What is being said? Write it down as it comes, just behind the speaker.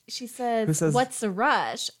she says, Who says, what's the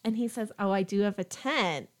rush? And he says, oh, I do have a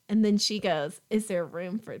tent. And then she goes, is there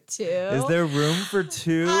room for two? is there room for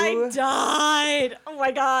two? I died. Oh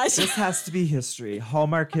my gosh. This has to be history.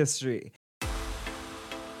 Hallmark history.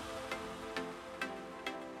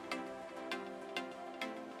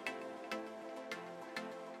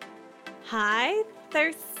 Hi,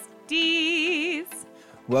 thirsties.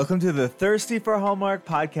 Welcome to the Thirsty for Hallmark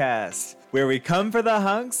podcast, where we come for the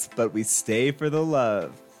hunks, but we stay for the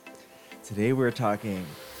love. Today we're talking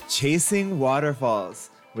Chasing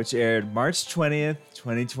Waterfalls, which aired March 20th,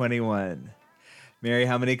 2021. Mary,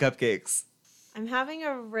 how many cupcakes? I'm having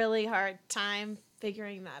a really hard time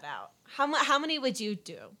figuring that out. How many would you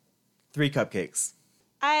do? 3 cupcakes.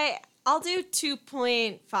 I'll do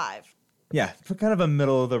 2.5. Yeah, for kind of a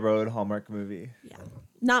middle-of-the-road Hallmark movie. Yeah.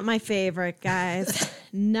 Not my favorite, guys.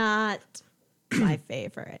 Not my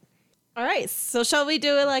favorite. All right, so shall we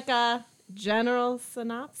do like a general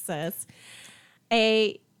synopsis?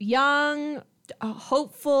 A young,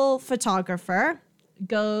 hopeful photographer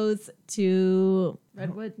goes to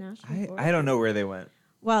Redwood National Forest. I don't know where they went.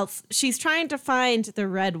 Well, she's trying to find the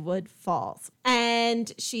Redwood Falls,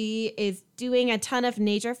 and she is doing a ton of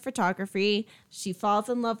nature photography. She falls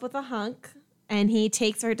in love with a hunk, and he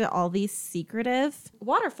takes her to all these secretive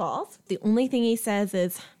waterfalls. The only thing he says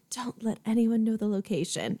is, don't let anyone know the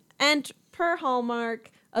location. And per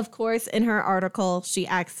Hallmark, of course, in her article, she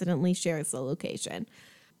accidentally shares the location.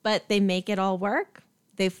 But they make it all work.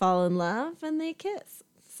 They fall in love, and they kiss.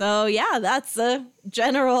 So, yeah, that's a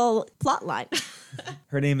general plot line.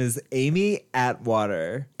 Her name is Amy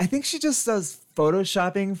Atwater. I think she just does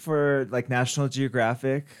photoshopping for like National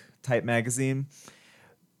Geographic type magazine,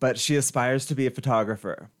 but she aspires to be a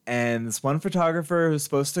photographer. And this one photographer who's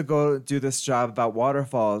supposed to go do this job about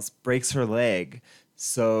waterfalls breaks her leg.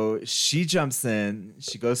 So she jumps in,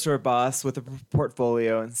 she goes to her boss with a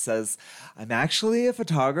portfolio and says, I'm actually a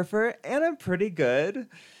photographer and I'm pretty good.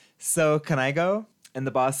 So can I go? And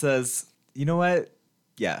the boss says, you know what?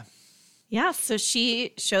 Yeah. Yeah, so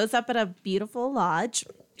she shows up at a beautiful lodge.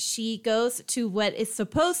 She goes to what is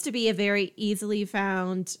supposed to be a very easily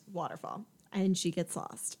found waterfall, and she gets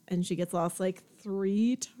lost. And she gets lost like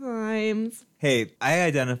 3 times. Hey, I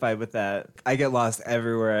identify with that. I get lost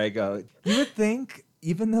everywhere I go. You would think,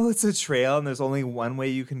 even though it's a trail and there's only one way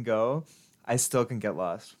you can go, I still can get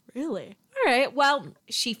lost. Really? All right, well,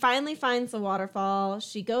 she finally finds the waterfall.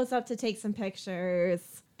 She goes up to take some pictures.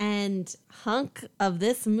 And hunk of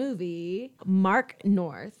this movie, Mark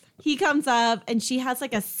North, he comes up and she has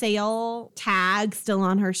like a sale tag still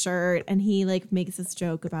on her shirt. And he like makes this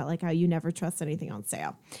joke about like how you never trust anything on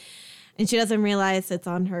sale. And she doesn't realize it's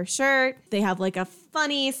on her shirt. They have like a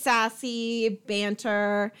funny, sassy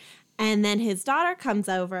banter. And then his daughter comes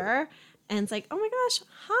over and it's like, oh my gosh,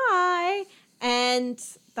 hi. And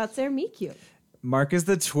that's their meet cute. Mark is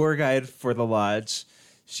the tour guide for the lodge.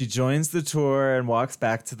 She joins the tour and walks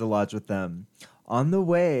back to the lodge with them. On the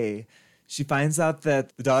way, she finds out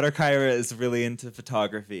that the daughter Kyra is really into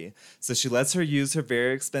photography. So she lets her use her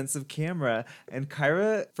very expensive camera. And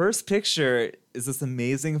Kyra's first picture is this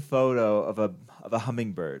amazing photo of a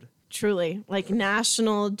hummingbird. Truly, like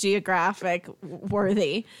National Geographic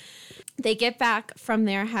worthy. They get back from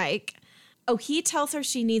their hike. Oh, he tells her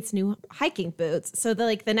she needs new hiking boots. So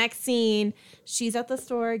the next scene, she's at the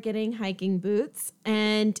store getting hiking boots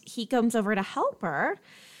and he comes over to help her.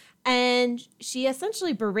 And she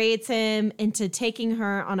essentially berates him into taking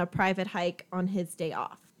her on a private hike on his day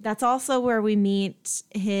off. That's also where we meet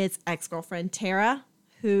his ex-girlfriend, Tara,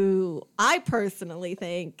 who I personally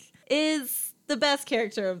think is the best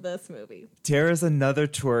character of this movie. Tara's another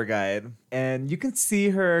tour guide, and you can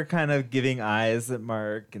see her kind of giving eyes at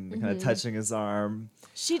Mark and kind of touching his arm.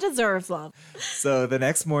 She deserves love. So the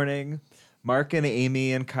next morning, Mark and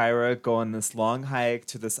Amy and Kyra go on this long hike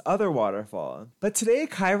to this other waterfall. But today,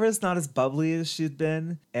 Kyra's not as bubbly as she'd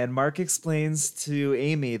been, and Mark explains to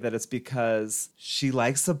Amy that it's because she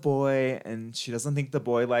likes a boy and she doesn't think the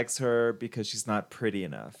boy likes her because she's not pretty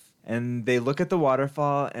enough. And they look at the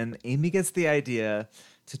waterfall, and Amy gets the idea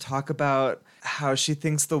to talk about how she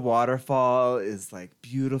thinks the waterfall is like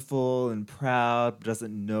beautiful and proud, but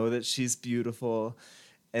doesn't know that she's beautiful.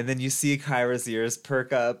 And then you see Kyra's ears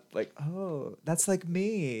perk up, like, oh, that's like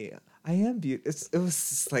me. I am beautiful. It was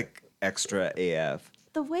just like extra AF.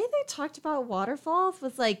 the way they talked about waterfalls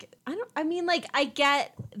was like, I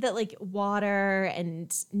get that like water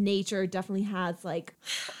and nature definitely has like,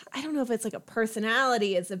 I don't know if it's like a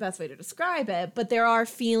personality is the best way to describe it, but there are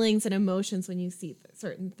feelings and emotions when you see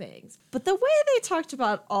certain things. But the way they talked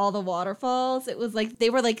about all the waterfalls, it was like they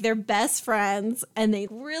were like their best friends and they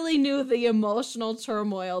really knew the emotional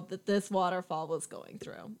turmoil that this waterfall was going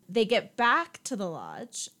through. They get back to the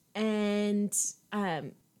lodge and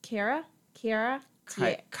Kyra?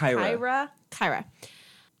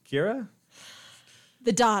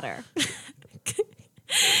 The daughter.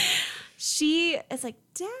 She is like,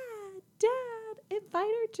 Dad, invite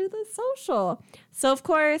her to the social. So, of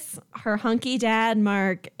course, her hunky dad,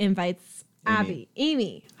 Mark, invites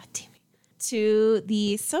Amy, to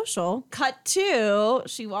the social. Cut to,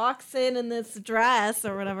 she walks in this dress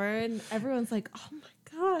or whatever, and everyone's like, oh my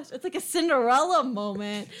gosh, it's like a Cinderella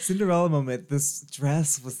moment. This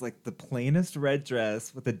dress was like the plainest red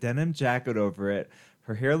dress with a denim jacket over it.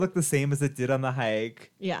 Her hair looked the same as it did on the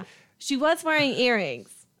hike. Yeah. She was wearing earrings,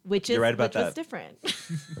 which was different.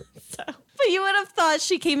 But you would have thought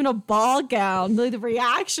she came in a ball gown. The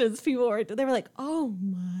reactions people were, they were like, oh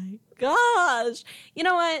my gosh. You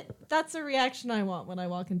know what? That's a reaction I want when I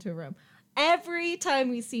walk into a room. Every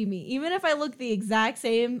time you see me, even if I look the exact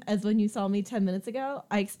same as when you saw me 10 minutes ago,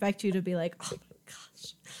 I expect you to be like, oh my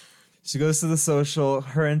gosh. She goes to the social.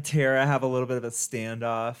 Her and Tara have a little bit of a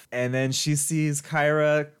standoff. And then she sees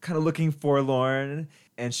Kyra kind of looking forlorn.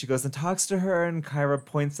 And she goes and talks to her. And Kyra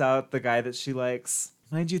points out the guy that she likes.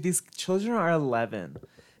 Mind you, these children are 11.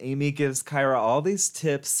 Amy gives Kyra all these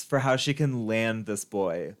tips for how she can land this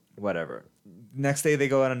boy. Whatever. Next day, they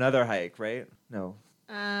go on another hike, right? No.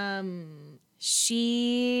 Wow,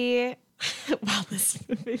 this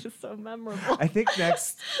movie is so memorable. I think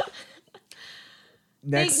next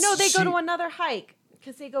they go to another hike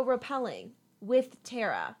because they go rappelling with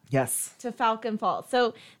Tara. Yes. To Falcon Falls.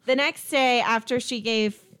 So the next day after she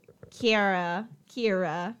gave Kyra,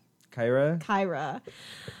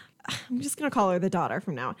 I'm just going to call her the daughter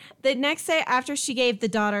from now on. The next day after she gave the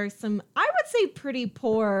daughter some, I would say pretty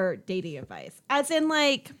poor dating advice. As in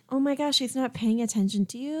like, oh my gosh, he's not paying attention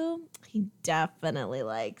to you. He definitely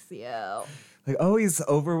likes you. Like, oh, he's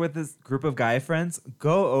over with his group of guy friends.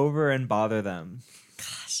 Go over and bother them.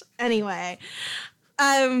 Gosh. Anyway,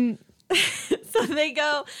 so they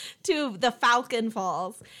go to the Falcon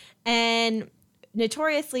Falls, and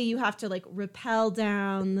notoriously you have to like rappel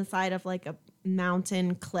down the side of like a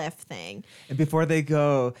mountain cliff thing. And before they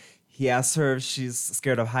go, he asks her if she's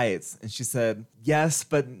scared of heights. And she said, yes,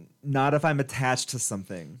 but not if I'm attached to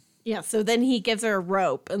something. Yeah, so then he gives her a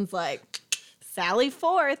rope and's like, sally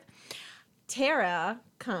forth. Tara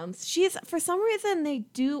comes. For some reason, they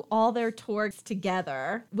do all their tours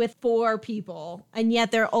together with 4 people, and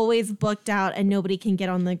yet they're always booked out and nobody can get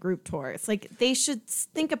on the group tours. Like, they should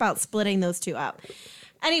think about splitting those 2 up.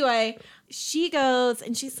 Anyway, she goes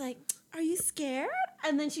and she's like, are you scared?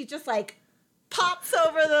 And then she just like pops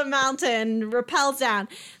over the mountain, rappels down.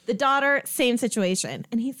 The daughter, same situation.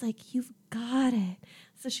 And he's like, you've got it.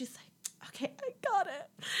 So she's like, okay, I got it.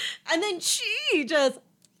 And then she just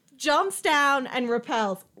jumps down and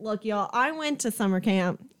rappels. Look, y'all, I went to summer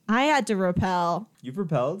camp. I had to rappel. You've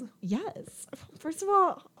rappelled? Yes. First of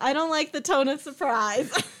all, I don't like the tone of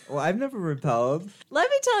surprise. Well, I've never rappelled. Let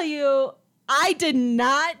me tell you, I did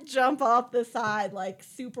not jump off the side like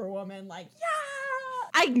Superwoman, like, yeah!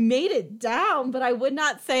 I made it down, but I would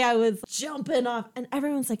not say I was jumping off. And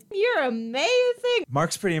everyone's like, you're amazing.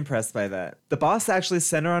 Mark's pretty impressed by that. The boss actually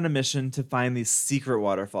sent her on a mission to find these secret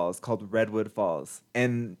waterfalls called Redwood Falls.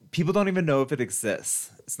 And people don't even know if it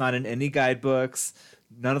exists. It's not in any guidebooks.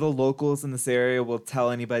 None of the locals in this area will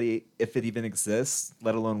tell anybody if it even exists,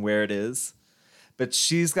 let alone where it is. But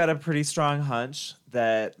she's got a pretty strong hunch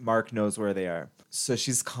that Mark knows where they are. So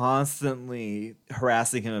she's constantly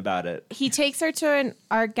harassing him about it. He takes her to an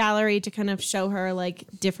art gallery to kind of show her like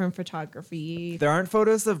different photography. There aren't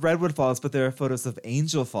photos of Redwood Falls, but there are photos of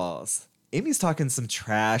Angel Falls. Amy's talking some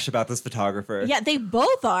trash about this photographer. Yeah, they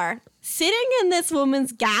both are. Sitting in this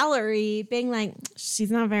woman's gallery being like,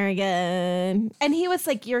 she's not very good. And he was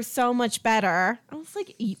like, you're so much better. I was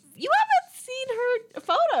like, you haven't seen her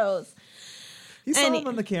photos. You saw him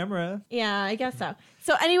on the camera. Yeah, I guess so.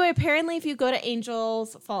 So anyway, apparently if you go to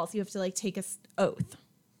Angel's Falls, you have to like take an oath.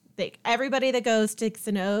 Everybody that goes takes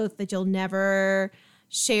an oath that you'll never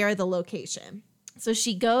share the location. So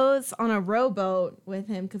she goes on a rowboat with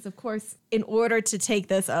him because, of course, in order to take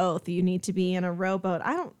this oath, you need to be in a rowboat.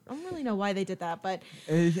 I don't really know why they did that, but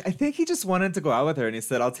I think he just wanted to go out with her, and he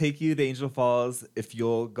said, I'll take you to Angel Falls if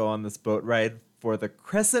you'll go on this boat ride for the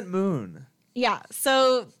crescent moon. Yeah,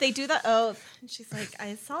 so they do the oath. And she's like,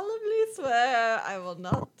 I solemnly swear I will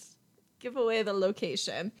not give away the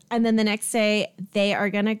location. And then the next day, they are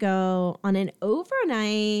going to go on an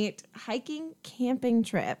overnight hiking camping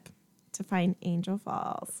trip to find Angel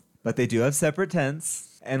Falls. But they do have separate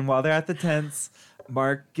tents. And while they're at the tents,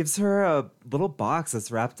 Mark gives her a little box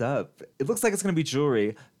that's wrapped up. It looks like it's going to be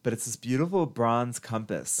jewelry, but it's this beautiful bronze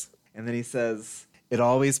compass. And then he says, it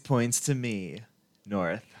always points to me,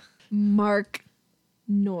 North. Mark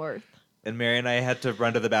North. And Mary and I had to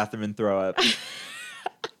run to the bathroom and throw up.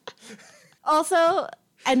 Also,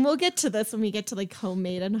 and we'll get to this when we get to like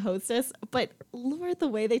Homemade and Hostess, but Lord, the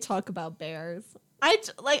way they talk about bears. I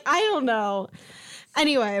don't know.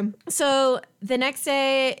 Anyway, so the next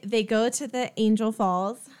day they go to the Angel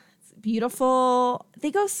Falls. It's beautiful.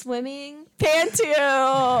 They go swimming.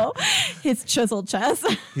 Pantu, his chiseled chest.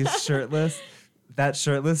 He's shirtless. That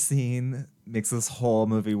shirtless scene makes this whole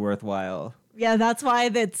movie worthwhile. Yeah, that's why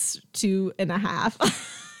that's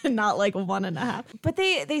 2.5. Not like 1.5. But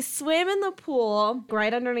they swim in the pool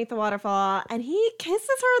right underneath the waterfall, and he kisses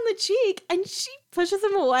her on the cheek, and she pushes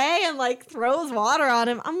him away and like throws water on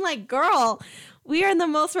him. I'm like, girl, we are in the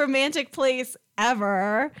most romantic place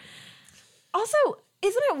ever. Also,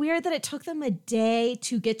 isn't it weird that it took them a day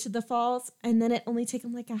to get to the falls, and then it only took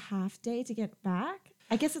them like a half day to get back?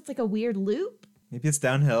 I guess it's like a weird loop. Maybe it's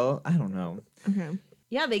downhill. I don't know. Okay.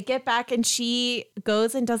 Yeah, they get back, and she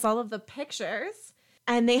goes and does all of the pictures.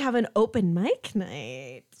 And they have an open mic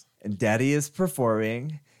night. And Daddy is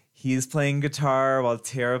performing. He's playing guitar while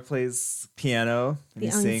Tara plays piano. And The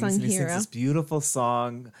he sings. And he hero. sings this beautiful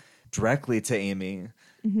song directly to Amy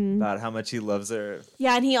about how much he loves her.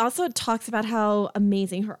 Yeah, and he also talks about how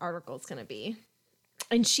amazing her article is going to be.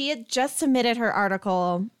 And she had just submitted her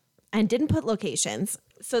article and didn't put locations.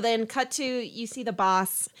 So then cut to, you see the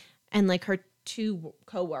boss and like her 2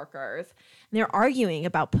 coworkers. And they're arguing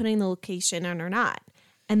about putting the location in or not.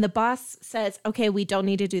 And the boss says, okay, we don't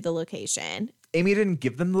need to do the location. Amy didn't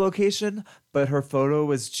give them the location, but her photo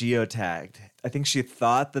was geotagged. I think she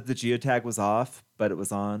thought that the geotag was off, but it was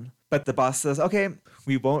on. But the boss says, okay,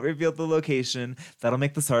 we won't reveal the location. That'll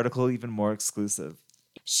make this article even more exclusive.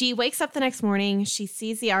 She wakes up the next morning. She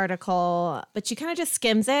sees the article, but she kind of just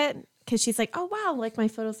skims it because she's like, oh, wow, like my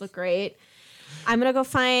photos look great. I'm going to go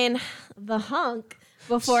find the hunk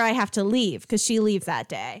before I have to leave, because she leaves that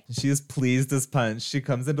day. She is pleased as punch. She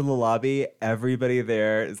comes into the lobby. Everybody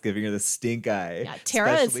there is giving her the stink eye. Yeah,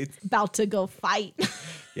 Tara is about to go fight.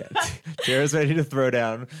 Yeah, Tara's ready to throw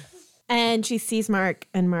down. And she sees Mark,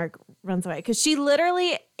 and Mark runs away, because she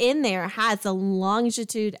literally in there has the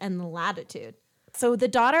longitude and the latitude. So the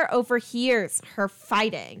daughter overhears her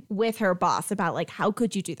fighting with her boss about like, how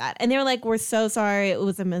could you do that? And they're like, we're so sorry. It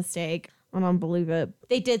was a mistake. I don't believe it.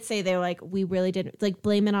 They did say they're like, we really didn't, like,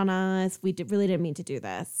 blame it on us. We really didn't mean to do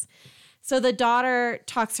this. So the daughter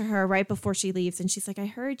talks to her right before she leaves, and she's like, I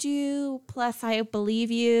heard you. Plus, I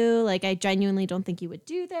believe you. Like, I genuinely don't think you would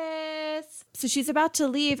do this. So she's about to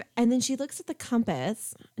leave, and then she looks at the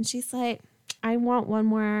compass, and she's like, I want one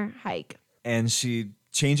more hike. And she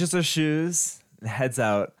changes her shoes and heads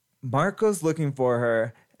out. Mark goes looking for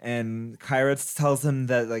her. And Kyra tells him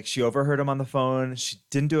that like she overheard him on the phone. She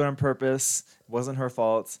didn't do it on purpose. It wasn't her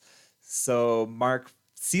fault. So Mark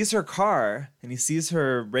sees her car and he sees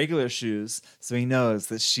her regular shoes. So he knows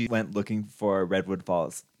that she went looking for Redwood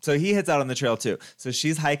Falls. So he heads out on the trail too. So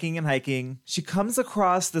she's hiking and hiking. She comes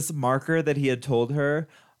across this marker that he had told her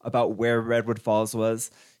about where Redwood Falls was.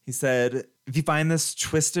 He said, if you find this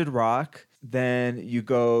twisted rock, then you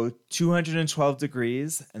go 212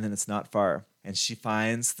 degrees and then it's not far. And she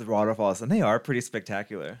finds the waterfalls, and they are pretty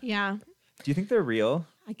spectacular. Yeah. Do you think they're real?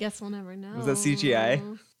 I guess we'll never know. Was that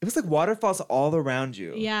CGI? It was like waterfalls all around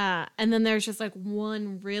you. Yeah. And then there's just like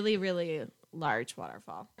one really, really large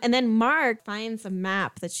waterfall. And then Mark finds a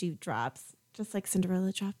map that she drops, just like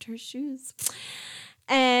Cinderella dropped her shoes.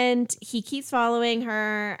 And he keeps following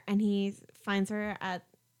her, and he finds her at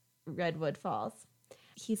Redwood Falls.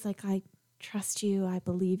 He's like, I trust you. I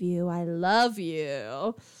believe you. I love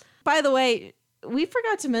you. By the way, we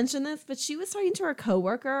forgot to mention this, but she was talking to her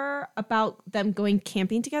coworker about them going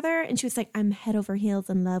camping together, and she was like, I'm head over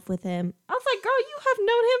heels in love with him. I was like, girl, you have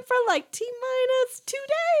known him for like T-minus 2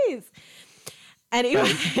 days.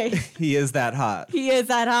 Anyway. He is that hot. He is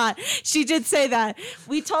that hot. She did say that.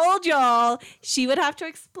 We told y'all she would have to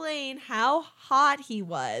explain how hot he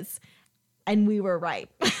was, and we were right.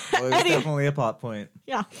 Well, it was definitely a plot point.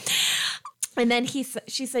 Yeah. And then she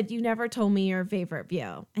said, you never told me your favorite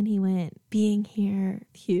view. And he went, being here,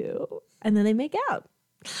 Hugh. And then they make out.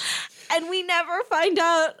 And we never find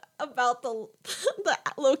out about the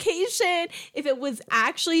location, if it was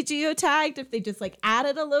actually geotagged, if they just like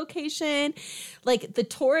added a location. Like the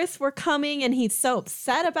tourists were coming and he's so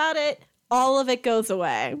upset about it. All of it goes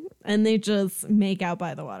away and they just make out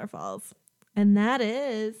by the waterfalls. And that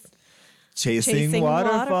is Chasing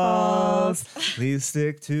waterfalls. Please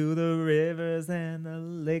stick to the rivers and the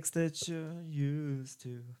lakes that you're used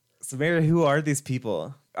to. So, Mary, who are these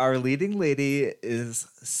people? Our leading lady is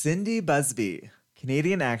Cindy Busby,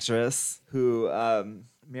 Canadian actress who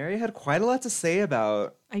Mary had quite a lot to say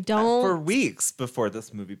about for weeks before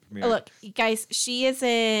this movie premiered. Look, guys, she is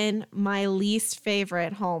in my least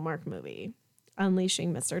favorite Hallmark movie,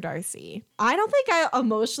 Unleashing Mr. Darcy. I don't think I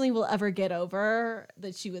emotionally will ever get over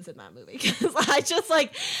that she was in that movie because I just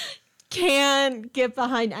like can't get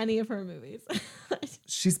behind any of her movies.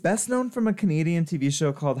 She's best known from a Canadian TV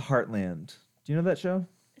show called Heartland. Do you know that show?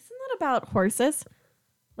 Isn't that about horses?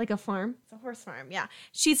 Like a farm? It's a horse farm, yeah.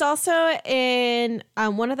 She's also in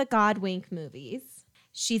one of the Godwink movies.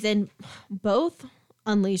 She's in both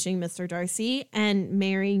Unleashing Mr. Darcy and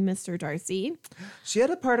Marrying Mr. Darcy. She had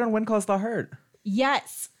a part on When Calls the Heart.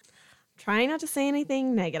 Yes. Trying not to say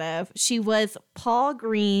anything negative. She was Paul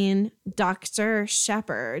Green, Dr.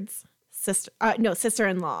 Shepard's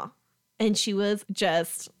sister-in-law. And she was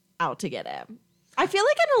just out to get him. I feel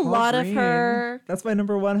like in a lot of her... That's my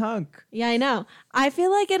number one hunk. Yeah, I know. I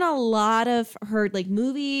feel like in a lot of her like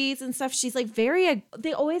movies and stuff, she's like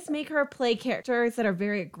they always make her play characters that are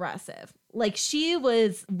very aggressive. Like she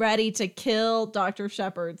was ready to kill Dr.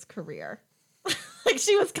 Shepard's career. Like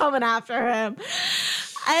she was coming after him.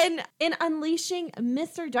 And in Unleashing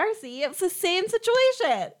Mr. Darcy, it was the same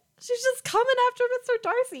situation. She's just coming after Mr.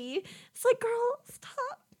 Darcy. It's like, girl,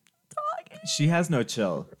 stop talking. She has no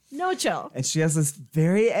chill. No chill. And she has this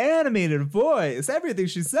very animated voice. Everything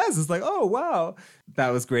she says is like, oh, wow. That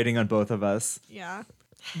was grating on both of us. Yeah.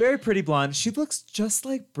 Very pretty blonde. She looks just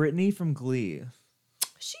like Brittany from Glee.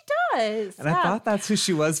 She does. And I thought that's who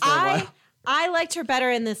she was for a while. I liked her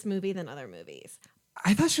better in this movie than other movies.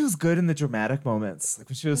 I thought she was good in the dramatic moments. Like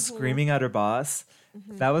when she was screaming at her boss.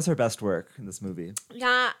 That was her best work in this movie.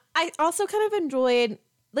 Yeah. I also kind of enjoyed,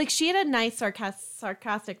 like she had a nice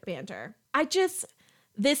sarcastic banter.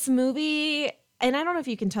 This movie, and I don't know if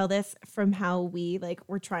you can tell this from how we like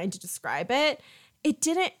were trying to describe it. It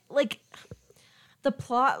didn't like the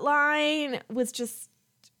plot line was just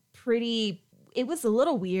pretty. It was a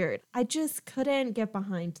little weird. I just couldn't get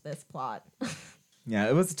behind this plot. Yeah,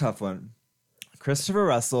 it was a tough one. Christopher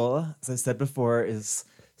Russell, as I said before, is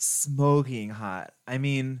smoking hot. I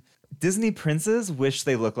mean, Disney princes wish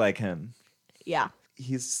they looked like him. Yeah.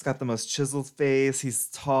 He's got the most chiseled face. He's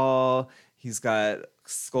tall. He's got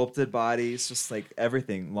sculpted body. It's just like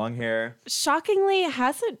everything. Long hair. Shockingly, he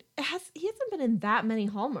hasn't been in that many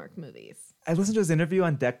Hallmark movies. I listened to his interview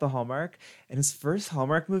on Deck the Hallmark, and his first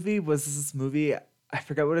Hallmark movie was this movie. I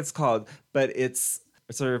forgot what it's called, but it's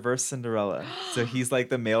a reverse Cinderella. So he's like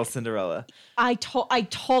the male Cinderella. I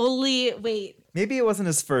totally wait. Maybe it wasn't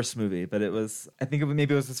his first movie, but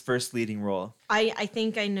maybe it was his first leading role. I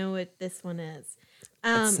think I know what this one is.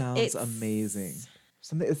 It sounds amazing.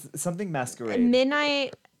 Something Masquerade.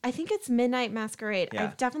 Midnight. I think it's Midnight Masquerade. Yeah.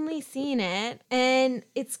 I've definitely seen it, and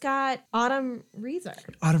it's got Autumn Reeser.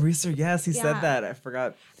 Autumn Reeser, yes, he said that. I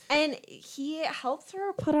forgot. And he helps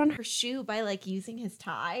her put on her shoe by like using his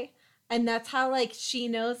tie, and that's how like she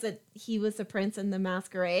knows that he was the prince in the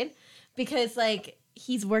masquerade, because like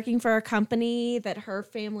he's working for a company that her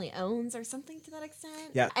family owns or something to that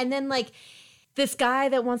extent. Yeah, and then like. This guy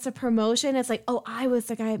that wants a promotion, it's like, oh, I was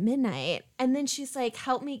the guy at midnight. And then she's like,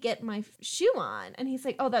 help me get my shoe on. And he's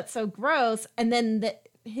like, oh, that's so gross. And then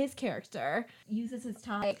his character uses his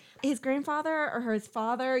tie. His grandfather or his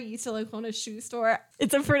father used to like own a shoe store.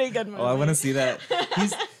 It's a pretty good movie. Oh, I want to see that.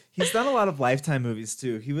 He's done a lot of Lifetime movies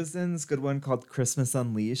too. He was in this good one called Christmas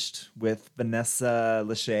Unleashed with Vanessa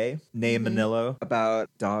Lachey, née Manillo, about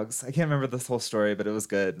dogs. I can't remember this whole story, but it was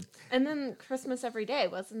good. And then Christmas Every Day,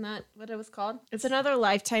 wasn't that what it was called? It's another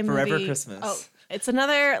Lifetime movie. Forever Christmas. Oh, it's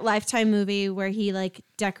another Lifetime movie where he like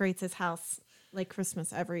decorates his house like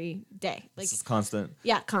Christmas every day. Like this is constant.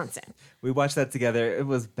 Yeah, constant. We watched that together. It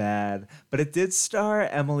was bad, but it did star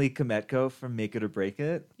Emily Kometko from Make It or Break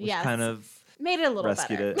It, which kind of made it a little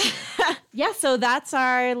rescued better. It. Yeah, so that's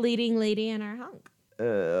our leading lady and our hunk.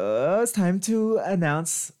 It's time to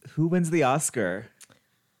announce who wins the Oscar.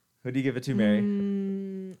 Who do you give it to,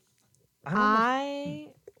 Mary? I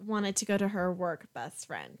wanted to go to her work best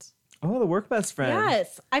friend. Oh, the work best friend.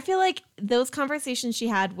 Yes. I feel like those conversations she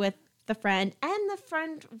had with the friend and the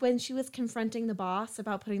friend when she was confronting the boss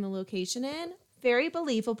about putting the location in, very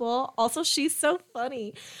believable. Also, she's so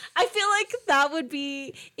funny. I feel like that would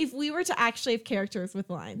be, if we were to actually have characters with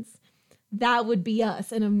lines, that would be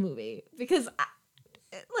us in a movie. Because,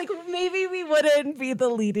 like, maybe we wouldn't be the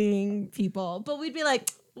leading people, but we'd be like,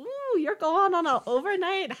 ooh, you're going on an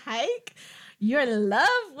overnight hike? You're in love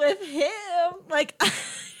with him. Like,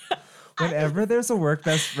 whenever there's a work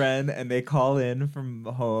best friend and they call in from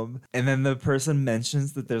home and then the person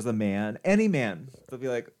mentions that there's a man, any man, they'll be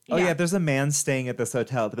like, oh yeah, there's a man staying at this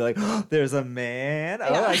hotel. They'll be like, oh, there's a man.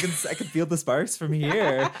 Oh, I can feel the sparks from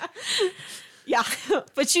here. Yeah,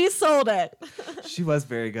 but she sold it. She was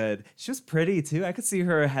very good. She was pretty too. I could see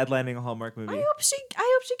her headlining a Hallmark movie. I hope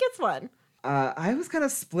she gets one. I was kind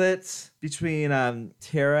of split between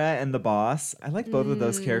Tara and the boss. I like both of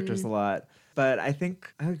those characters a lot. But I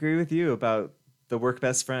think I agree with you about the work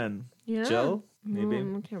best friend. Yeah. Jill, maybe. I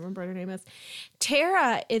can't remember what her name is.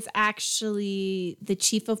 Tara is actually the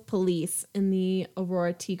chief of police in the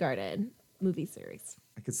Aurora Teagarden movie series.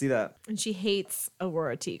 I could see that. And she hates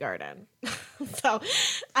Aurora Teagarden. So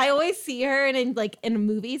I always see her in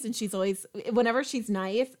movies, and she's always, whenever she's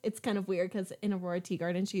nice, it's kind of weird because in Aurora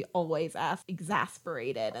Teagarden, she always acts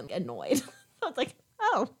exasperated and annoyed. So it's like,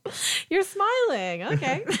 oh, you're smiling.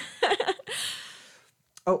 Okay.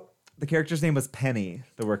 Oh, the character's name was Penny,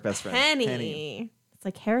 the work best friend. Penny. It's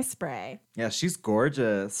like hairspray. Yeah, she's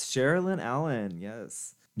gorgeous. Sherilyn Allen,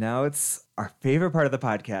 yes. Now it's our favorite part of the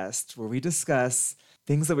podcast where we discuss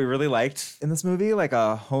things that we really liked in this movie, like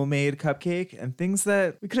a homemade cupcake, and things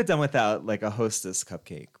that we could have done without, like a Hostess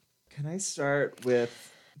cupcake. Can I start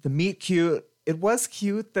with the meet cute? It was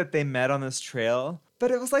cute that they met on this trail,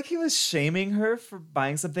 but it was like he was shaming her for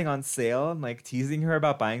buying something on sale and like teasing her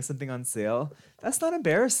about buying something on sale. That's not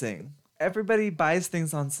embarrassing. Everybody buys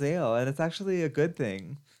things on sale, and it's actually a good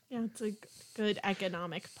thing. Yeah, it's a good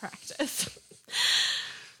economic practice.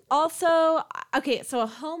 Also, okay, so a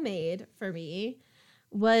homemade for me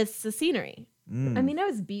was the scenery. I mean, it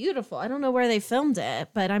was beautiful. I don't know where they filmed it,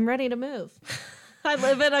 but I'm ready to move. I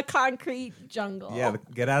live in a concrete jungle. Yeah,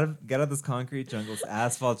 get out of this concrete jungle, this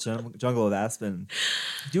asphalt jungle of Aspen.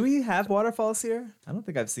 Do we have waterfalls here? I don't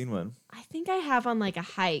think I've seen one. I think I have on like a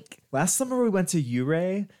hike. Last summer we went to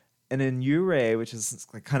Ouray, and in Ouray, which is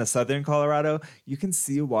like kind of southern Colorado, you can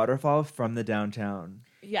see a waterfall from the downtown.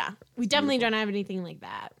 Yeah, we definitely don't have anything like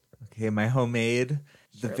that. Okay, my homemade.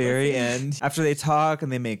 The very end, after they talk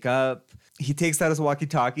and they make up, he takes out his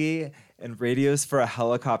walkie-talkie and radios for a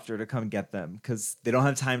helicopter to come get them because they don't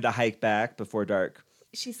have time to hike back before dark.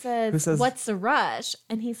 She says, what's the rush?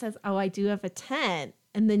 And he says, oh, I do have a tent.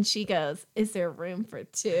 And then she goes, is there room for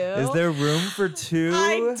two? Is there room for two?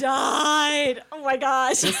 I died. Oh my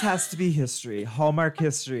gosh. This has to be history, Hallmark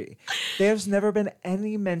history. There's never been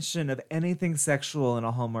any mention of anything sexual in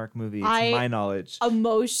a Hallmark movie, to my knowledge.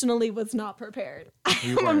 Emotionally was not prepared.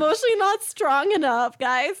 I'm emotionally not strong enough,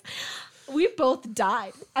 guys. We both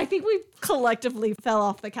died. I think we collectively fell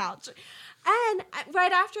off the couch. And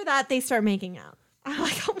right after that, they start making out. I'm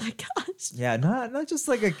like, oh my gosh. Yeah, not just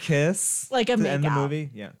like a kiss. Like a to end the make-out.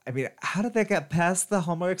 movie. Yeah. I mean, how did that get past the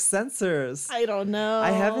Hallmark censors? I don't know.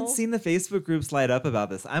 I haven't seen the Facebook groups light up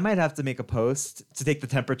about this. I might have to make a post to take the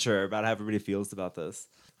temperature about how everybody feels about this.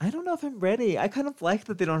 I don't know if I'm ready. I kind of like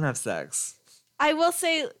that they don't have sex. I will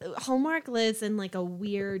say Hallmark lives in like a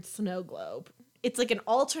weird snow globe. It's like an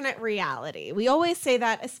alternate reality. We always say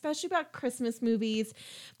that, especially about Christmas movies,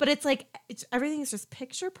 but it's like everything is just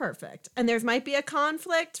picture perfect. And there might be a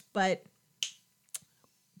conflict, but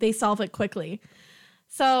they solve it quickly.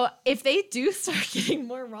 So if they do start getting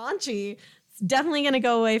more raunchy, it's definitely going to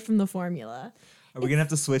go away from the formula. Are we going to have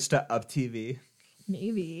to switch to Up TV?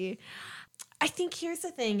 Maybe. I think here's the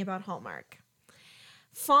thing about Hallmark.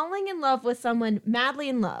 Falling in love with someone madly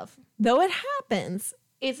in love, though it happens,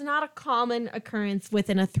 it's not a common occurrence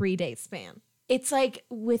within a 3-day span. It's like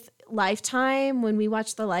with Lifetime, when we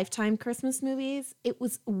watched the Lifetime Christmas movies, it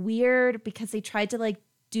was weird because they tried to like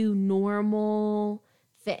do normal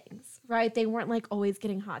things, right? They weren't like always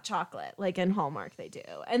getting hot chocolate like in Hallmark they do.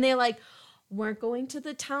 And they like weren't going to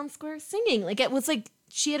the town square singing. Like it was like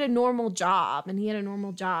she had a normal job and he had a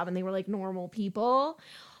normal job and they were like normal people.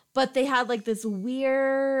 But they had like this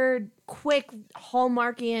weird, quick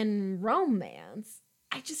Hallmarkian romance.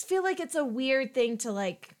 I just feel like it's a weird thing to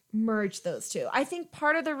like merge those two. I think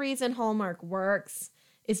part of the reason Hallmark works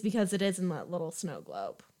is because it is in that little snow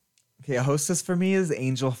globe. Okay, a Hostess for me is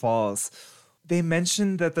Angel Falls. They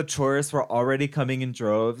mentioned that the tourists were already coming in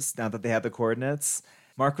droves now that they had the coordinates.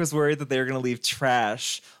 Mark was worried that they were going to leave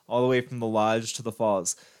trash all the way from the lodge to the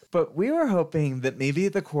falls. But we were hoping that maybe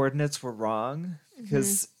the coordinates were wrong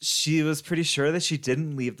because she was pretty sure that she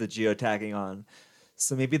didn't leave the geotagging on.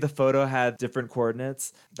 So maybe the photo had different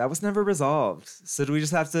coordinates. That was never resolved. So do we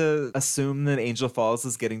just have to assume that Angel Falls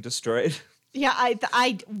is getting destroyed? Yeah,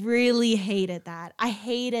 I really hated that. I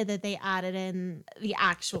hated that they added in the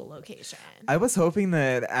actual location. I was hoping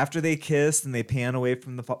that after they kissed and they pan away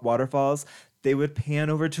from the waterfalls, they would pan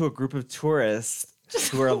over to a group of tourists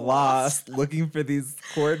who are lost looking for these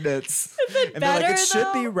coordinates. And they're like, it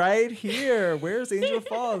should be right here. Where's Angel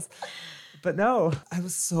Falls? But no, I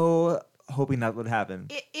was so hoping that would happen.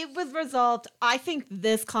 It was resolved. I think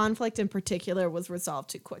this conflict in particular was resolved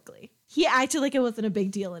too quickly. He acted like it wasn't a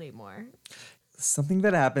big deal anymore. Something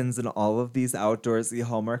that happens in all of these outdoorsy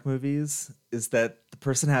Hallmark movies is that the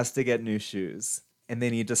person has to get new shoes and they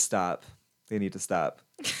need to stop. They need to stop.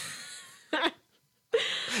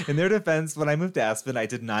 In their defense, when I moved to Aspen, I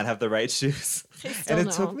did not have the right shoes. And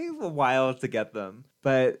it took me a while to get them.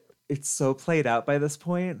 But it's so played out by this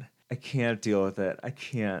point. I can't deal with it. I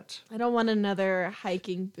can't. I don't want another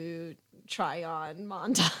hiking boot try on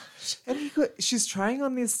montage. And she's trying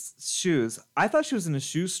on these shoes. I thought she was in a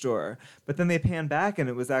shoe store, but then they pan back and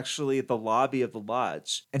it was actually the lobby of the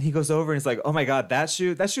lodge. And he goes over and he's like, oh my God, that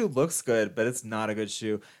shoe looks good, but it's not a good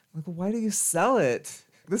shoe. I'm like, well, why do you sell it?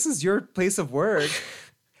 This is your place of work.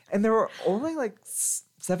 And there were only like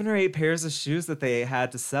 7 or 8 pairs of shoes that they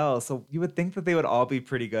had to sell. So you would think that they would all be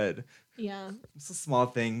pretty good. Yeah. It's a small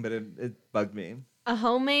thing, but it bugged me. A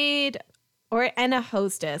homemade and a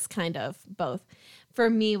hostess, kind of both, for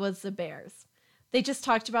me was the bears. They just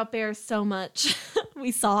talked about bears so much.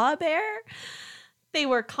 We saw a bear. They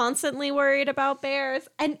were constantly worried about bears.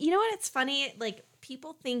 And you know what? It's funny. Like,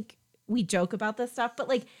 people think we joke about this stuff, but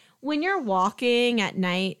like when you're walking at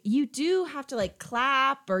night, you do have to like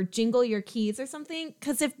clap or jingle your keys or something,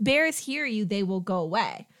 because if bears hear you, they will go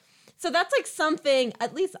away. So that's like something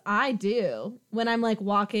at least I do when I'm like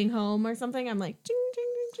walking home or something. I'm like, jing, jing,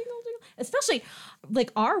 jing, jingle, jingle. Especially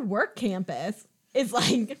like our work campus is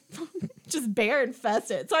like just bear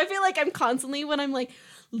infested. So I feel like I'm constantly, when I'm like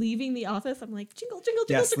leaving the office, I'm like, jingle, jingle,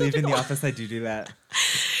 jingle, yes, jingle, leaving jingle. the office, I do that.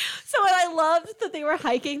 So when I loved that they were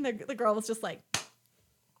hiking, the girl was just like,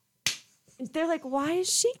 they're like, why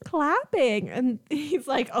is she clapping? And he's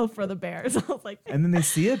like, oh, for the bears. I was like, and then they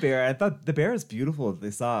see a bear. I thought the bear is beautiful that they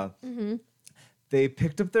saw. Mm-hmm. They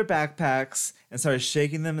picked up their backpacks and started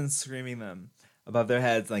shaking them and screaming them above their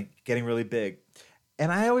heads, like getting really big.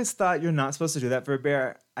 And I always thought you're not supposed to do that for a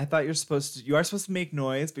bear. I thought you are supposed to make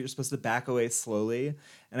noise, but you're supposed to back away slowly.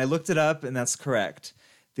 And I looked it up, and that's correct.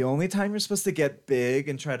 The only time you're supposed to get big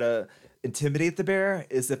and try to intimidate the bear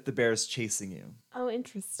is if the bear is chasing you. oh,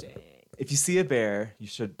 interesting. If you see a bear, you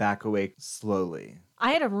should back away slowly.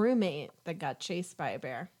 I had a roommate that got chased by a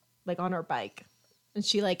bear, like on her bike. And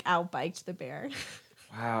she like outbiked the bear.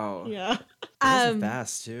 Wow. Yeah. Bears are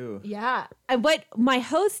fast too. Yeah. And what my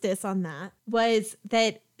hostess on that was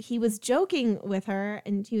that he was joking with her,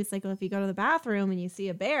 and he was like, well, if you go to the bathroom and you see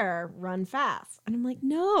a bear, run fast. And I'm like,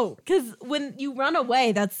 no, because when you run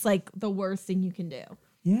away, that's like the worst thing you can do.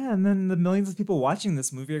 Yeah, and then the millions of people watching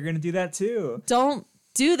this movie are going to do that too. Don't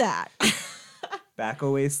do that. Back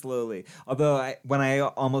away slowly. Although when I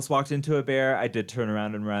almost walked into a bear, I did turn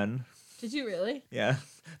around and run. Did you really? Yeah.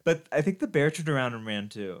 But I think the bear turned around and ran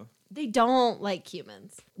too. They don't like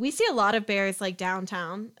humans. We see a lot of bears like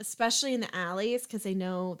downtown, especially in the alleys, because they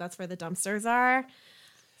know that's where the dumpsters are.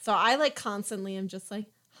 So I like constantly am just like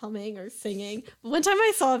humming or singing. One time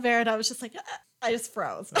I saw a bear and I was just like, I just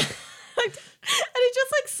froze. And it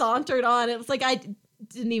just like sauntered on. It was like I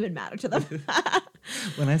didn't even matter to them.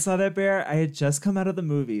 When I saw that bear, I had just come out of the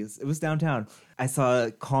movies. It was downtown. I saw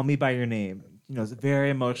Call Me By Your Name. You know, it's a very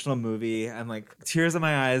emotional movie. I'm like, tears in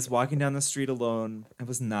my eyes, walking down the street alone. I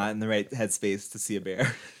was not in the right headspace to see a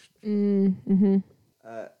bear. Mm-hmm.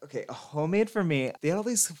 Okay, a homemade for me. They had all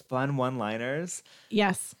these fun one-liners.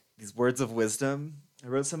 Yes. These words of wisdom. I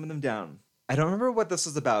wrote some of them down. I don't remember what this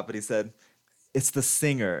was about, but he said, it's the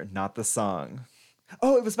singer, not the song.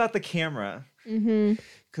 Oh, it was about the camera. Mm-hmm.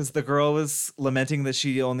 Because the girl was lamenting that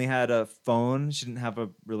she only had a phone. She didn't have a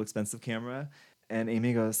real expensive camera. And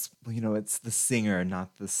Amy goes, well, you know, it's the singer,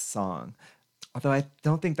 not the song. Although I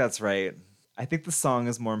don't think that's right. I think the song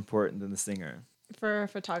is more important than the singer. For a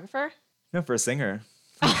photographer? No, for a singer.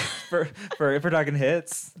 for if we're talking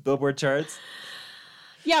hits, Billboard charts.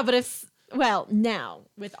 Yeah, but well, now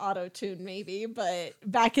with auto-tune maybe, but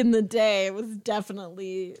back in the day, it was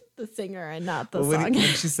definitely the singer and not the song. When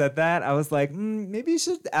she said that, I was like, maybe you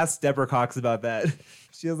should ask Deborah Cox about that.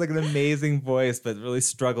 She has like an amazing voice, but really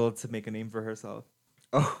struggled to make a name for herself.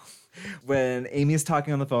 Oh, when Amy's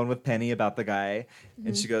talking on the phone with Penny about the guy,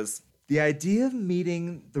 and she goes, the idea of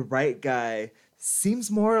meeting the right guy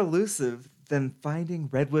seems more elusive than finding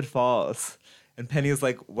Redwood Falls. And Penny's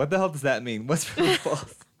like, what the hell does that mean? What's true or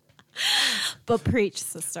false? But preach,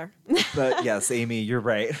 sister. But yes, Amy, you're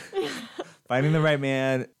right. Finding the right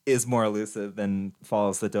man is more elusive than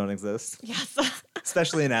falls that don't exist. Yes.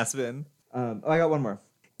 Especially in Aspen. I got one more.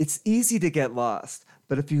 It's easy to get lost,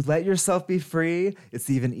 but if you let yourself be free, it's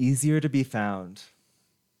even easier to be found.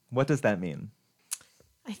 What does that mean?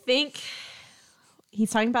 I think he's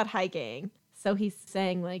talking about hiking. So he's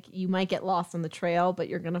saying, like, you might get lost on the trail, but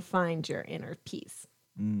you're going to find your inner peace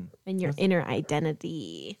and your inner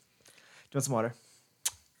identity. Do you want some water?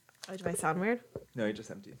 Oh, do I sound weird? No, you're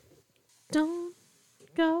just empty. Don't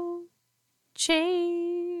go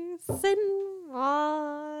chasing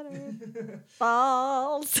waterfalls.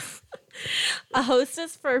 A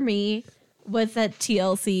hostess for me was that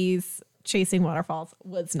TLC's Chasing Waterfalls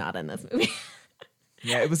was not in this movie.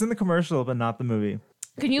 Yeah, it was in the commercial, but not the movie.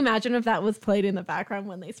 Can you imagine if that was played in the background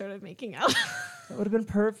when they started making out? That would have been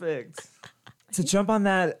perfect. To jump on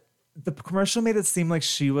that, the commercial made it seem like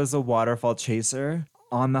she was a waterfall chaser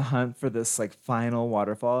on the hunt for this like final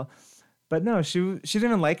waterfall. But no, she didn't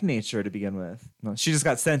even like nature to begin with. No, she just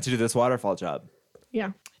got sent to do this waterfall job. Yeah.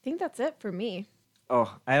 I think that's it for me.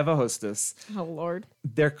 Oh, I have a hostess. Oh, Lord.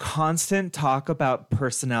 Their constant talk about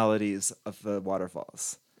personalities of the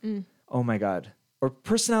waterfalls. Oh my God. Or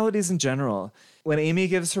personalities in general. When Amy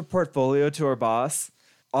gives her portfolio to her boss,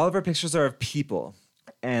 all of her pictures are of people.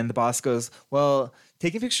 And the boss goes, well,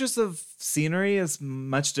 taking pictures of scenery is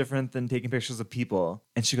much different than taking pictures of people.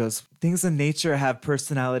 And she goes, things in nature have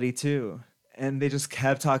personality too. And they just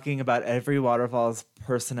kept talking about every waterfall's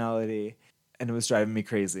personality. And it was driving me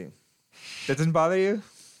crazy. That didn't bother you?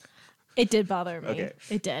 It did bother me. Okay.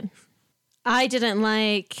 It did. I didn't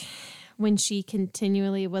like when she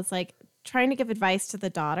continually was like trying to give advice to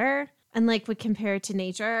the daughter and like would compare it to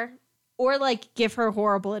nature or like give her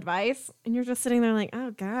horrible advice. And you're just sitting there like,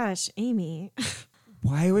 oh gosh, Amy.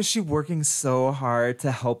 Why was she working so hard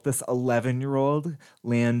to help this 11-year-old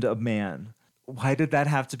land a man? Why did that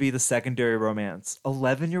have to be the secondary romance?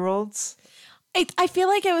 11-year-olds? I feel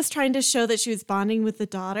like I was trying to show that she was bonding with the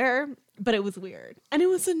daughter, but it was weird. And it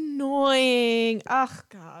was annoying. Oh,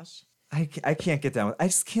 gosh. I can't get down with it. I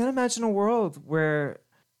just can't imagine a world where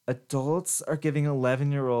adults are giving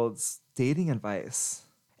 11-year-olds dating advice.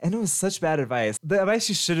 And it was such bad advice. The advice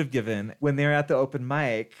you should have given when they were at the open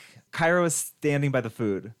mic, Kyra was standing by the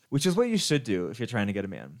food, which is what you should do if you're trying to get a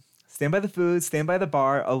man. Stand by the food, stand by the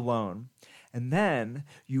bar alone. And then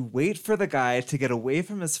you wait for the guy to get away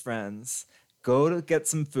from his friends, go to get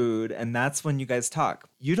some food, and that's when you guys talk.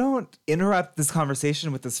 You don't interrupt this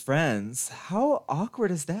conversation with his friends. How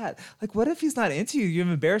awkward is that? Like, what if he's not into you? You've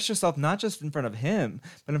embarrassed yourself not just in front of him,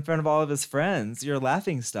 but in front of all of his friends. You're a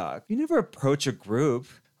laughingstock. You never approach a group.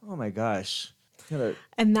 Oh my gosh. You gotta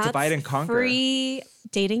And that's divide and conquer. free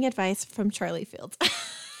dating advice from Charlie Fields.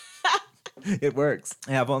 It works.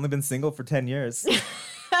 Yeah, I've only been single for 10 years.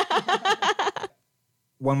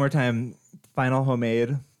 One more time, final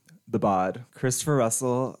homemade. The bod. Christopher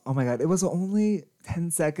Russell. Oh my God. It was only 10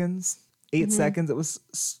 seconds, 8 seconds. It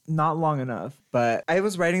was not long enough. But I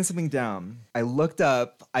was writing something down. I looked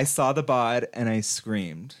up, I saw the bod, and I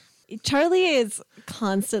screamed. Charlie is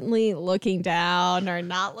constantly looking down or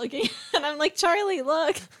not looking. And I'm like, Charlie,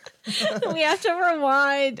 look. We have to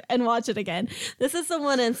rewind and watch it again. This is the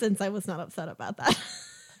one instance I was not upset about that.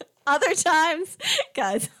 Other times,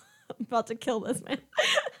 guys, I'm about to kill this man.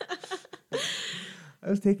 I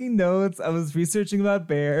was taking notes. I was researching about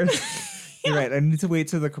bears. You're right. I need to wait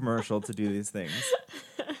till the commercial to do these things.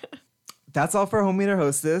 That's all for Homemade or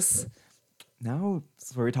Hostess. Now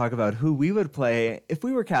it's where we talk about who we would play if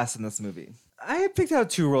we were cast in this movie. I picked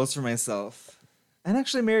out 2 roles for myself. And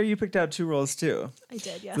actually, Mary, you picked out 2 roles too. I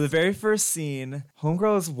did, yes. So the very first scene,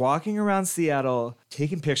 Homegirl is walking around Seattle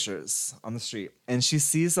taking pictures on the street. And she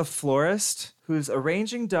sees a florist who's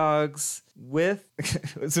arranging flowers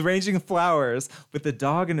with a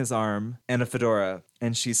dog in his arm and a fedora.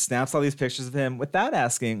 And she snaps all these pictures of him without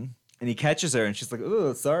asking. And he catches her and she's like,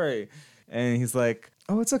 oh, sorry. And he's like,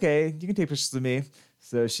 oh, it's okay. You can take pictures of me.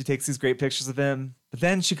 So she takes these great pictures of him. But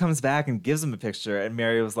then she comes back and gives him a picture. And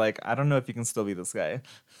Mary was like, I don't know if you can still be this guy.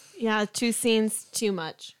 Yeah, 2 scenes, too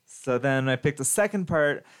much. So then I picked the second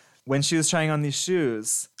part. When she was trying on these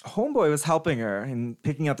shoes, Homeboy was helping her and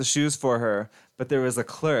picking out the shoes for her. But there was a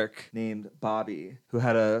clerk named Bobby who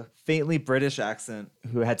had a faintly British accent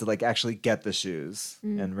who had to like actually get the shoes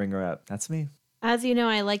and ring her up. That's me. As you know,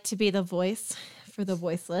 I like to be the voice for the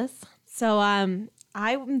voiceless. So I'm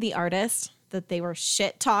the artist that they were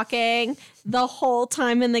shit talking the whole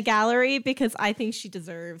time in the gallery because I think she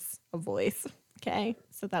deserves a voice. Okay,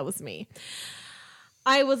 so that was me.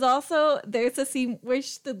 I was also, there's a scene where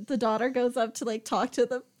the daughter goes up to like talk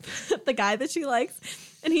to the guy that she likes,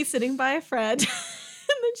 and he's sitting by a friend.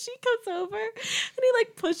 And then she comes over and he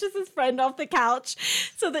like pushes his friend off the couch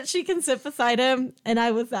so that she can sit beside him. And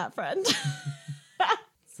I was that friend.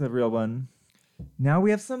 It's a real one. Now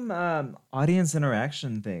we have some audience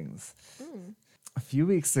interaction things. A few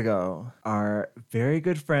weeks ago, our very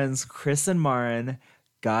good friends Chris and Maren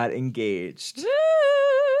got engaged.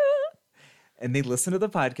 And they listened to the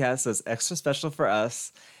podcast, so it's extra special for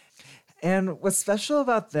us. And what's special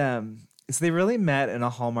about them is they really met in a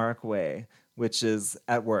Hallmark way, which is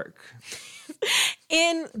at work.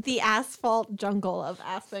 In the asphalt jungle of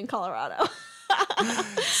Aspen, Colorado.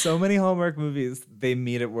 So many Hallmark movies, they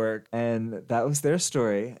meet at work. And that was their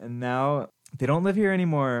story. And now they don't live here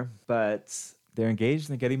anymore, but they're engaged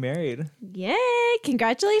and they're getting married. Yay!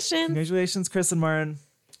 Congratulations. Congratulations, Chris and Maren.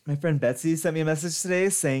 My friend Betsy sent me a message today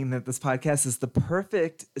saying that this podcast is the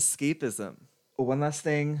perfect escapism. One last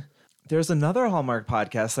thing. There's another Hallmark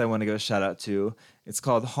podcast I want to give a shout out to. It's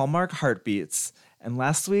called Hallmark Heartbeats. And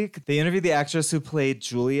last week, they interviewed the actress who played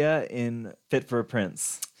Julia in Fit for a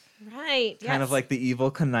Prince. Right. Kind of like the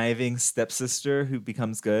evil, conniving stepsister who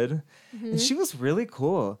becomes good. And she was really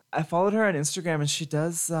cool. I followed her on Instagram, and she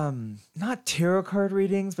does not tarot card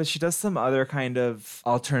readings, but she does some other kind of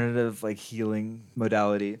alternative like healing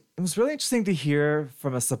modality. It was really interesting to hear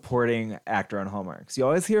from a supporting actor on Hallmark. So you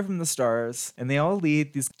always hear from the stars, and they all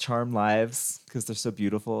lead these charmed lives because they're so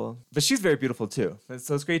beautiful. But she's very beautiful too.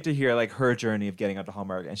 So it's great to hear like her journey of getting onto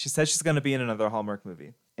Hallmark. And she said she's going to be in another Hallmark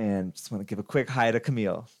movie. And just want to give a quick hi to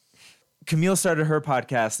Camille. Camille started her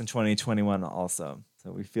podcast in 2021 also.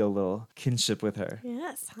 So we feel a little kinship with her.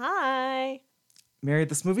 Yes. Hi. Mary,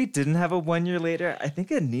 this movie didn't have a 1 year later. I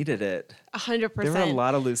think it needed it. 100%. There were a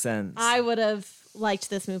lot of loose ends. I would have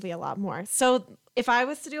liked this movie a lot more. So if I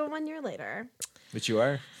was to do it 1 year later. Which you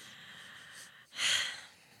are.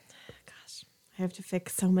 Gosh, I have to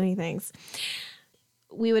fix so many things.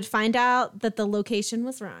 We would find out that the location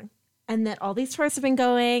was wrong. And that all these tourists have been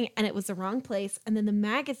going and it was the wrong place. And then the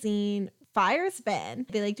magazine fires Ben.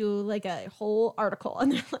 They like do like a whole article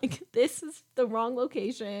and they're like, this is the wrong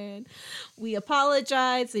location. We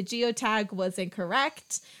apologize. The geotag was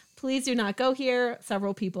incorrect. Please do not go here.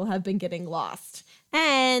 Several people have been getting lost.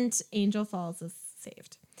 And Angel Falls is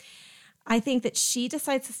saved. I think that she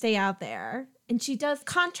decides to stay out there and she does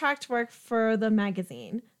contract work for the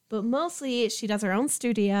magazine, but mostly she does her own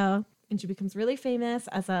studio. And she becomes really famous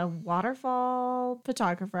as a waterfall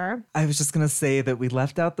photographer. I was just going to say that we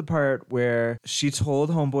left out the part where she told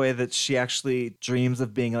Homeboy that she actually dreams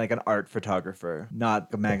of being like an art photographer, not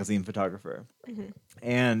a magazine photographer. Mm-hmm.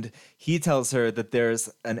 And he tells her that there's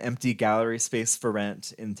an empty gallery space for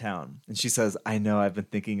rent in town. And she says, I know, I've been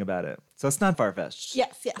thinking about it. So it's not far-fetched.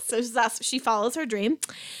 Yes. So she follows her dream.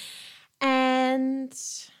 And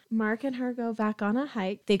Mark and her go back on a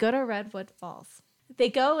hike. They go to Redwood Falls. They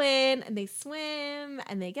go in and they swim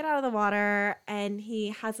and they get out of the water and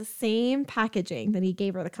he has the same packaging that he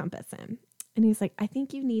gave her the compass in. And he's like, I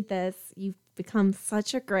think you need this. You've become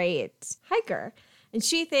such a great hiker. And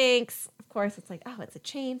she thinks, of course, it's like, oh, it's a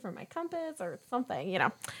chain for my compass or something, you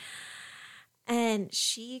know. And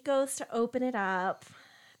she goes to open it up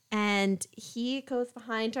and he goes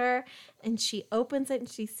behind her and she opens it and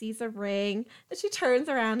she sees a ring and she turns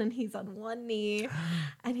around and he's on one knee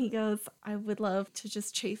and he goes, I would love to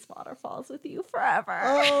just chase waterfalls with you forever.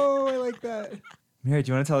 Oh, I like that. Mary,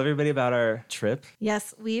 do you want to tell everybody about our trip?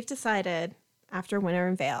 Yes, we've decided after Winter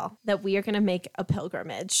in Vail that we are going to make a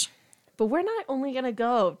pilgrimage. But we're not only going to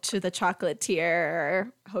go to the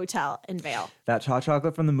Chocolatier Hotel in Vail. That hot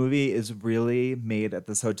chocolate from the movie is really made at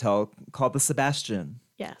this hotel called the Sebastian.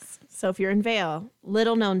 Yes. So if you're in Vail,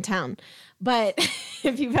 little known town. But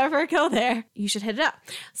if you've ever go there, you should hit it up.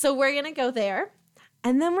 So we're going to go there.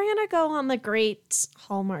 And then we're going to go on the great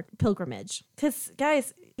Hallmark pilgrimage. Because,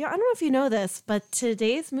 guys, I don't know if you know this, but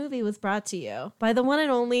today's movie was brought to you by the one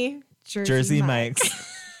and only Jersey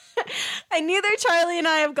Mike's. And neither Charlie and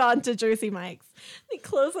I have gone to Jersey Mike's. The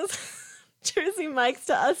closest Jersey Mike's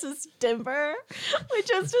to us is Denver,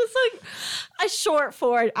 which is just like a short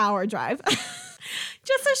 4-hour drive.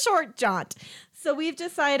 Just a short jaunt. So we've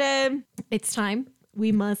decided it's time.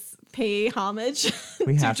 We must pay homage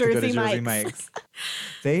We to have Jersey to go to Mike's. Jersey Mike's.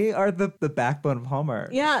 They are the backbone of Hallmark.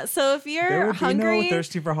 Yeah, so if There you're would hungry, be no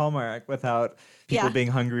Thirsty for Hallmark without people being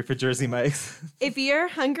hungry for Jersey Mike's. if you're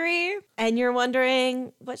hungry and you're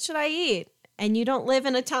wondering, what should I eat? And you don't live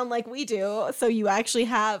in a town like we do, so you actually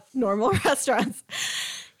have normal restaurants,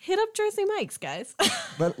 hit up Jersey Mike's, guys.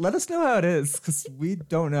 Let us know how it is, because we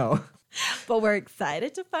don't know. But we're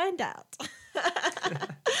excited to find out.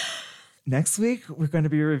 Next week, we're going to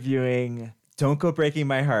be reviewing Don't Go Breaking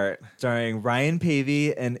My Heart, starring Ryan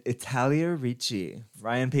Pavey and Italia Ricci.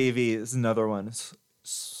 Ryan Pavey is another one.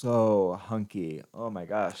 So hunky. Oh my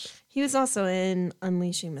gosh. He was also in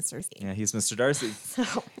Unleashing Mr. Darcy. Yeah, he's Mr. Darcy.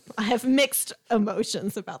 So I have mixed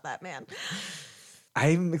emotions about that man.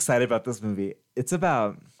 I'm excited about this movie. It's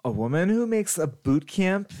about a woman who makes a boot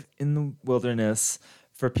camp in the wilderness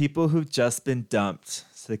for people who've just been dumped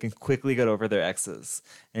so they can quickly get over their exes.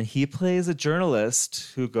 And he plays a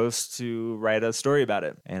journalist who goes to write a story about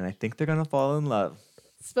it. And I think they're going to fall in love.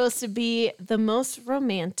 Supposed to be the most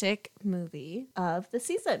romantic movie of the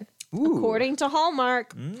season, Ooh. according to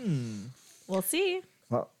Hallmark. We'll see.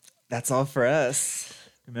 Well, that's all for us.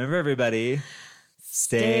 Remember, everybody,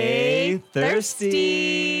 Stay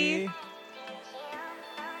thirsty.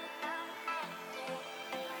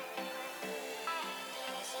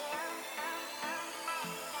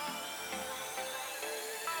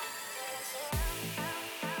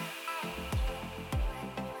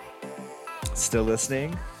 Still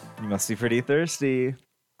listening? You must be pretty thirsty.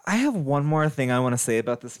 I have one more thing I want to say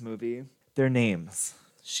about this movie. Their names.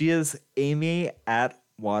 She is Amy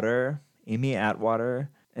Atwater,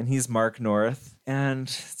 and he's Mark North. And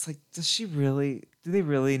it's like, do they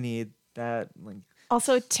really need that? Like,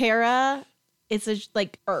 Also, Tara is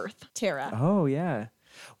Earth. Tara. oh yeah.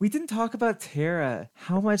 We didn't talk about Tara.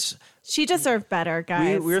 How much She deserved better,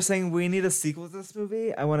 guys. we were saying we need a sequel to this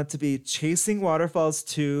movie. I want it to be Chasing Waterfalls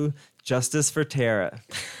 2, Justice for Tara.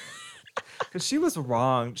 Because she was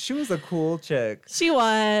wrong. She was a cool chick. She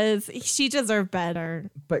was. She deserved better.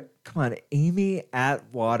 But come on, Amy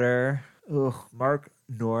Atwater, Mark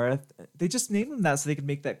North. They just named him that so they could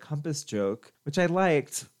make that compass joke, which I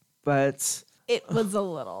liked, but It was a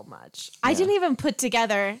little much. I didn't even put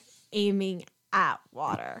together aiming at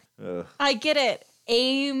water. ugh. I get it.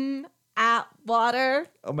 Aim at water.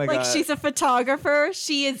 Oh my like God. she's a photographer.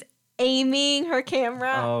 She is aiming her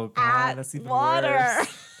camera Oh God, at that's even water.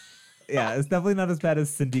 worse. Yeah, it's definitely not as bad as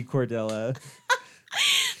Cindy Cordella.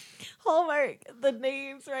 Hallmark, the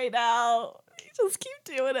names right now. You just keep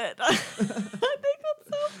doing it. I think that's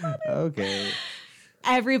so funny. Okay.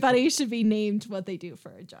 Everybody should be named what they do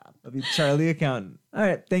for a job. I'll be Charlie Accountant. All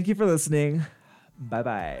right. Thank you for listening.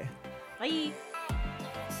 Bye-bye. Bye.